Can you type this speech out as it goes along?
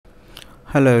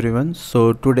Hello everyone.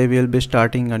 So today we will be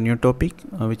starting a new topic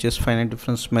which is finite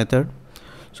difference method.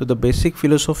 So the basic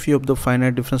philosophy of the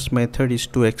finite difference method is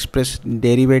to express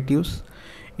derivatives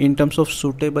in terms of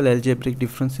suitable algebraic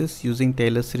differences using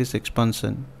Taylor series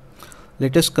expansion.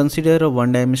 Let us consider a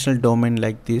one-dimensional domain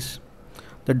like this.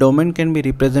 The domain can be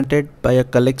represented by a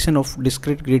collection of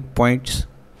discrete grid points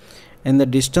and the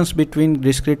distance between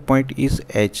discrete point is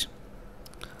h.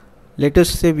 Let us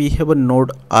say we have a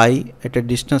node I at a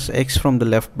distance x from the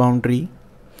left boundary.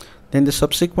 Then the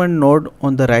subsequent node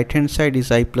on the right hand side is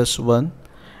I plus 1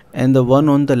 and the one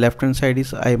on the left hand side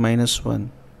is I minus 1.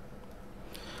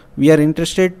 We are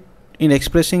interested in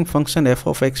expressing function f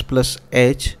of x plus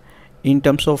h in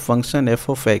terms of function f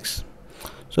of x.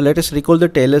 So let us recall the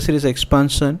Taylor series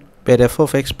expansion where f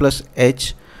of x plus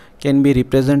h can be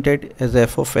represented as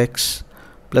f of x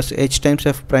plus h times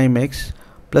f prime x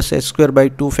plus h square by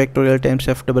 2 factorial times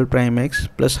f double prime x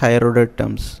plus higher order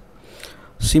terms.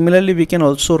 Similarly, we can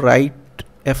also write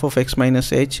f of x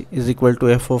minus h is equal to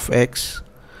f of x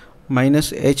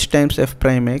minus h times f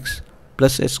prime x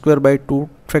plus h square by 2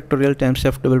 factorial times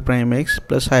f double prime x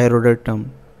plus higher order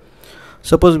term.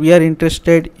 Suppose we are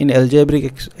interested in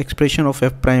algebraic expression of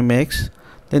f prime x,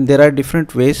 then there are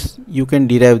different ways you can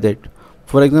derive that.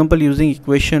 For example, using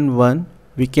equation 1,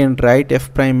 we can write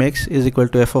f prime x is equal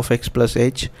to f of x plus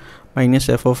h minus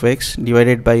f of x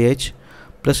divided by h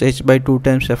plus h by 2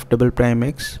 times f double prime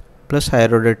x plus higher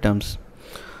order terms.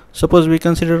 Suppose we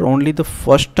consider only the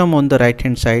first term on the right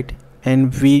hand side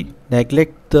and we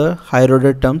neglect the higher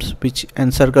order terms which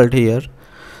encircled here,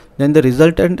 then the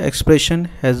resultant expression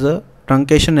has a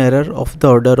truncation error of the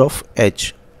order of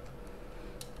h.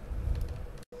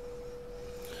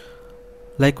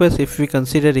 Likewise, if we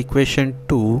consider equation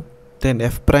 2, then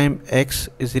f prime x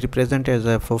is represented as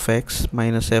f of x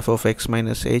minus f of x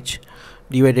minus h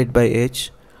divided by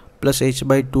h plus h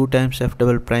by 2 times f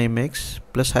double prime x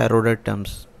plus higher order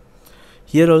terms.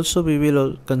 Here also we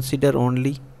will consider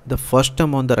only the first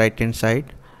term on the right hand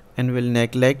side and will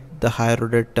neglect the higher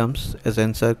order terms as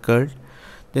encircled.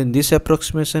 Then this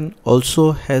approximation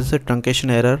also has a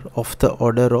truncation error of the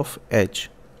order of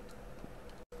h.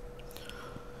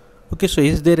 Okay, so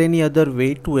is there any other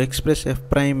way to express f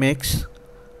prime x?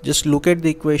 Just look at the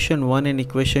equation 1 and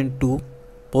equation 2,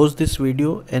 pause this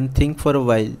video and think for a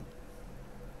while.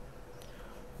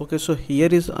 Okay, so here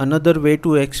is another way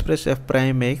to express f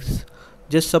prime x.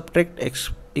 Just subtract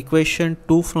equation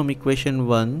 2 from equation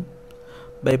 1.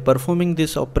 By performing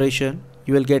this operation,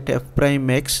 you will get f prime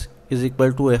x is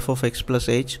equal to f of x plus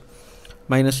h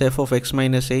minus f of x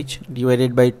minus h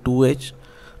divided by 2h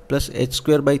plus h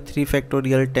square by 3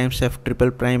 factorial times f triple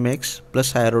prime x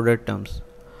plus higher order terms.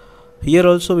 Here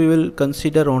also we will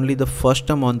consider only the first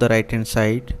term on the right hand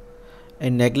side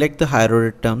and neglect the higher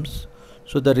order terms.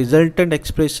 So the resultant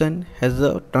expression has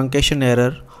a truncation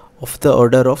error of the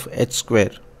order of h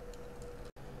square.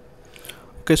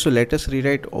 Okay, so let us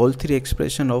rewrite all three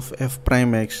expressions of f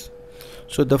prime x.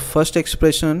 So the first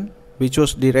expression, which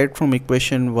was derived from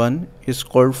equation 1, is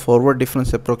called forward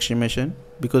difference approximation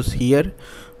because here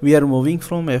we are moving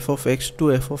from f of x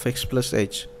to f of x plus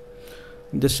h.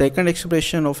 The second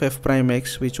expression of f prime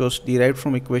x, which was derived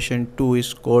from equation 2,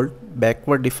 is called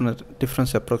backward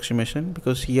difference approximation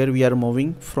because here we are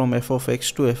moving from f of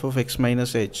x to f of x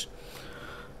minus h.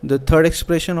 The third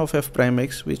expression of f prime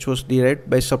x, which was derived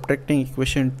by subtracting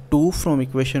equation 2 from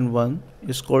equation 1,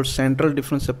 is called central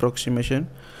difference approximation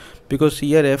because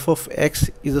here f of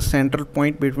x is a central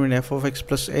point between f of x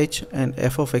plus h and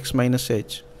f of x minus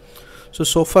h.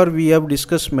 So far we have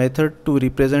discussed method to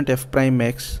represent f prime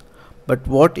x, but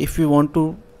what if we want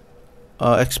to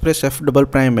express f double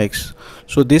prime x?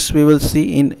 So this we will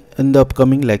see in the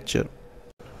upcoming lecture.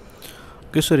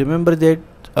 Okay, so remember that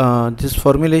these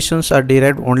formulations are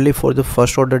derived only for the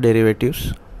first order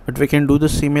derivatives, but we can do the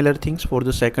similar things for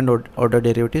the second order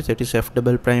derivatives, that is f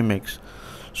double prime x.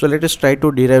 So let us try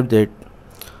to derive that.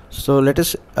 So let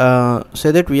us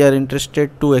say that we are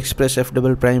interested to express f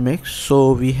double prime x.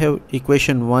 So we have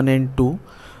equation 1 and 2.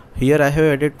 Here I have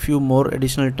added few more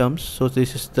additional terms. So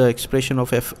this is the expression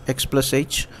of f x plus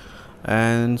h,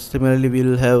 and similarly we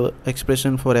will have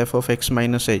expression for f of x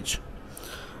minus h.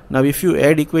 Now if you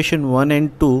add equation 1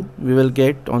 and 2, we will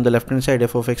get on the left hand side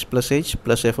f of x plus h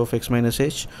plus f of x minus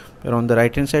h, where on the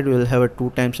right hand side we will have a 2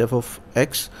 times f of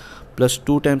x plus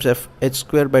 2 times f h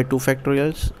square by 2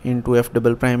 factorials into f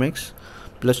double prime x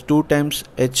plus 2 times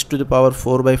h to the power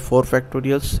 4 by 4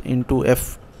 factorials into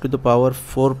f to the power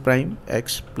 4 prime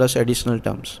x plus additional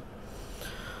terms.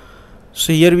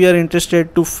 So here we are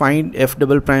interested to find f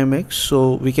double prime x,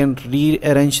 so we can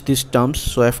rearrange these terms.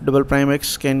 So f double prime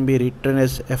x can be written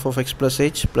as f of x plus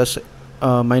h plus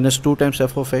minus 2 times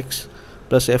f of x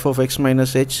plus f of x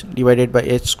minus h divided by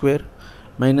h square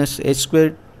minus h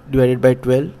square divided by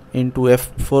 12 into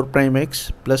f4 prime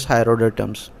x plus higher order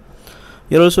terms.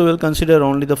 Here also we will consider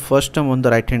only the first term on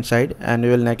the right hand side and we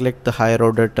will neglect the higher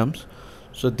order terms.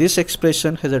 So this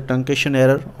expression has a truncation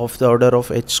error of the order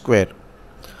of h square.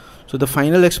 So the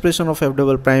final expression of f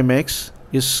double prime x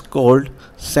is called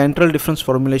central difference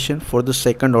formulation for the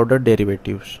second order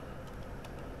derivatives.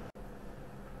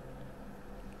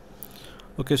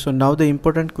 Okay, so now the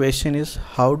important question is,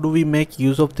 how do we make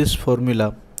use of this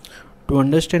formula? To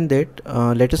understand that,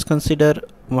 let us consider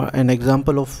an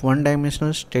example of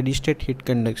one-dimensional steady-state heat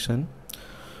conduction.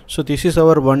 So this is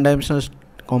our one-dimensional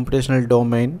computational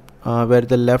domain where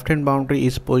the left-hand boundary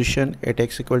is positioned at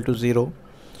x equal to 0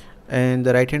 and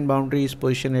the right-hand boundary is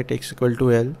positioned at x equal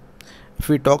to L. If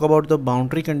we talk about the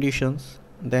boundary conditions,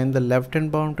 then the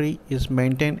left-hand boundary is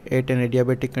maintained at an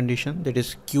adiabatic condition, that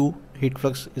is Q heat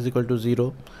flux is equal to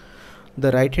 0.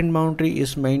 The right hand boundary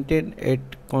is maintained at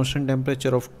constant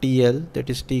temperature of TL, that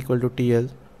is T equal to TL.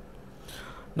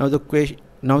 Now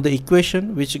the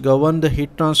equation which govern the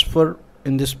heat transfer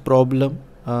in this problem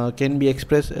can be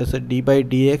expressed as a d by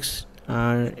dx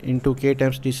into k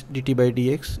times dt by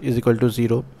dx is equal to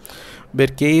 0, where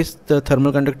k is the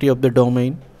thermal conductivity of the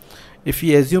domain. If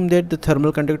we assume that the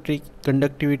thermal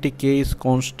conductivity k is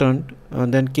constant,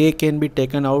 then k can be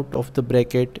taken out of the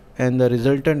bracket and the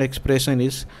resultant expression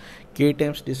is k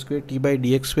times d square t by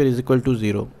dx square is equal to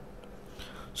 0.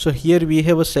 So here we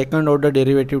have a second order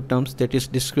derivative terms, that is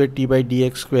d square t by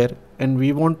dx square, and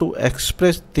we want to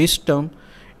express this term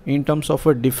in terms of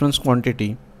a difference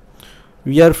quantity.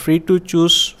 We are free to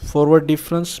choose forward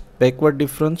difference, backward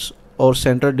difference or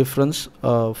central difference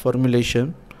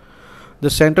formulation. The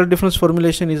central difference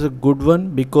formulation is a good one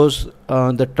because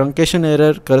the truncation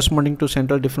error corresponding to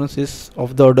central difference is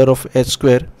of the order of h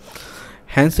square.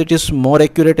 Hence it is more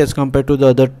accurate as compared to the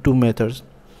other two methods.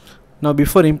 Now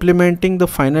before implementing the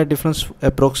finite difference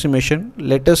approximation,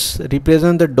 let us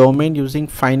represent the domain using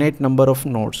finite number of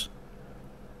nodes.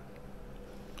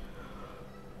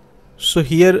 So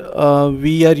here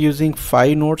we are using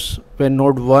 5 nodes, where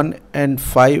node 1 and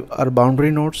 5 are boundary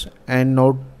nodes and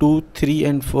node 2, 3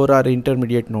 and 4 are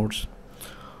intermediate nodes.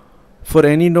 For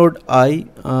any node I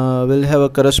will have a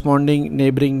corresponding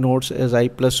neighboring nodes as I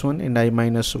plus 1 and I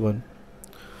minus 1.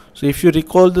 So if you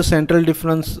recall the central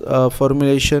difference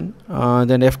formulation,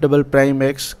 then f double prime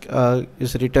x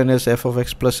is written as f of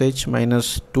x plus h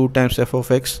minus 2 times f of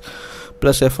x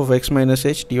plus f of x minus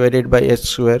h divided by h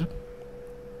square.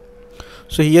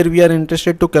 So here we are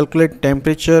interested to calculate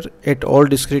temperature at all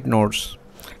discrete nodes.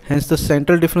 Hence the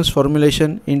central difference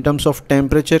formulation in terms of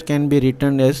temperature can be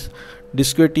written as d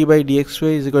square t by dx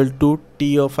square is equal to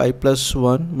t of I plus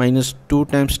 1 minus 2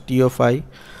 times t of I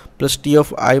plus t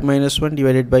of I minus 1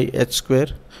 divided by h square,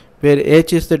 where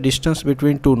h is the distance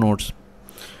between two nodes.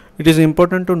 It is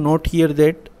important to note here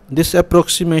that this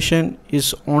approximation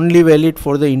is only valid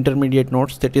for the intermediate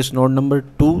nodes, that is node number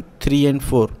 2, 3 and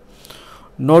 4.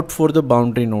 Not for the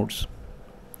boundary nodes.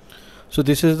 So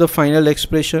this is the final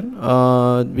expression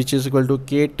which is equal to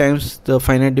k times the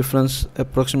finite difference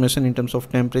approximation in terms of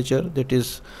temperature, that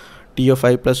is t of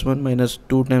I plus 1 minus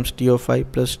 2 times t of I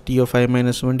plus t of I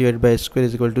minus 1 divided by h square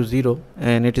is equal to 0,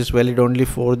 and it is valid only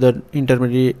for the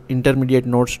intermediate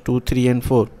nodes 2, 3 and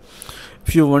 4.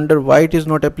 If you wonder why it is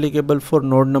not applicable for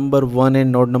node number 1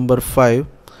 and node number 5,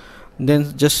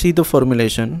 then just see the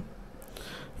formulation.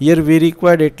 Here we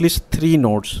required at least 3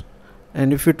 nodes,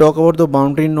 and if we talk about the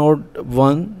boundary node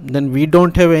 1, then we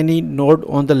don't have any node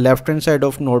on the left hand side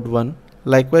of node 1.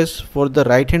 Likewise for the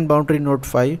right hand boundary node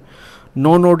 5,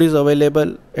 no node is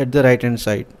available at the right hand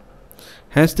side.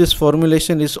 Hence this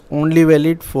formulation is only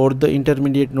valid for the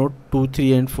intermediate node 2,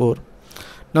 3 and 4.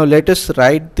 Now let us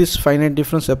write this finite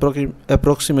difference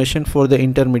approximation for the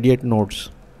intermediate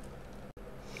nodes.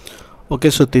 Okay,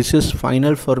 so this is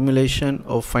final formulation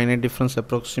of finite difference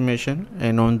approximation,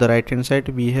 and on the right hand side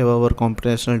we have our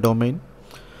computational domain.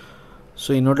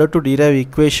 So in order to derive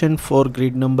equation for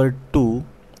grid number 2,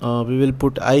 we will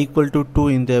put I equal to 2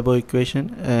 in the above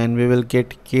equation, and we will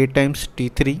get k times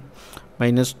t3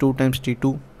 minus 2 times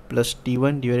t2 plus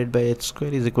t1 divided by h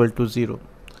square is equal to 0.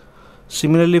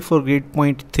 Similarly for grid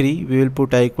point 3, we will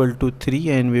put I equal to 3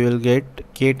 and we will get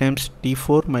k times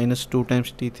t4 minus 2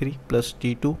 times t3 plus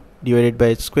t2 divided by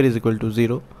h square is equal to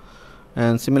 0.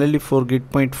 And similarly for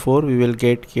grid point 4, we will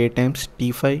get k times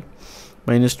t5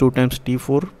 minus 2 times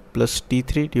t4 plus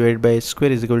t3 divided by h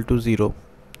square is equal to 0.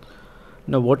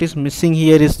 Now what is missing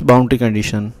here is boundary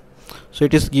condition. So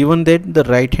it is given that the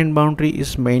right hand boundary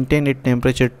is maintained at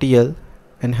temperature TL,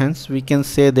 and hence we can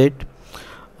say that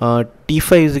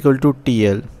T5 is equal to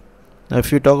TL. Now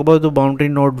if you talk about the boundary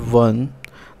node 1,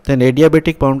 then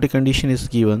adiabatic boundary condition is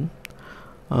given,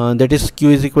 that is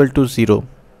Q is equal to 0.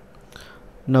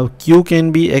 Now Q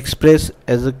can be expressed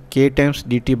as a K times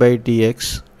dt by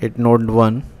dx at node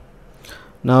 1.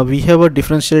 Now we have a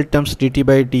differential terms dt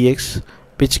by dx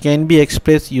which can be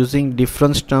expressed using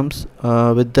difference terms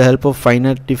with the help of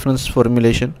finite difference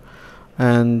formulation,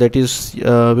 and that is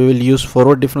we will use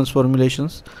forward difference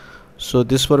formulations. So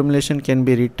this formulation can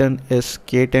be written as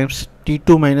K times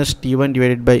T2 minus T1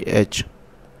 divided by H,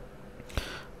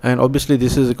 and obviously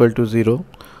this is equal to 0.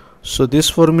 So this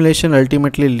formulation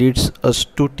ultimately leads us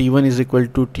to T1 is equal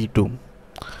to T2.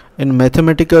 In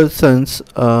mathematical sense,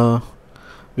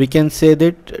 we can say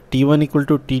that T1 equal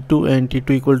to T2 and T2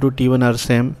 equal to T1 are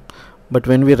same, but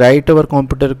when we write our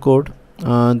computer code,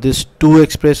 these two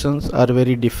expressions are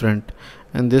very different,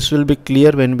 and this will be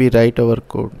clear when we write our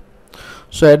code.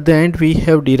 So at the end we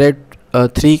have derived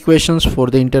 3 equations for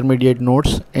the intermediate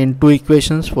nodes and 2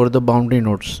 equations for the boundary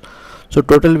nodes. So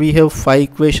total we have 5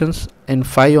 equations and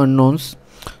 5 unknowns.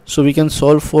 So we can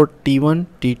solve for T1,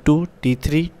 T2,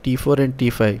 T3, T4 and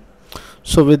T5.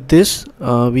 So with this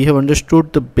we have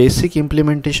understood the basic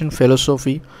implementation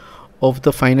philosophy of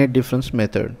the finite difference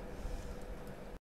method.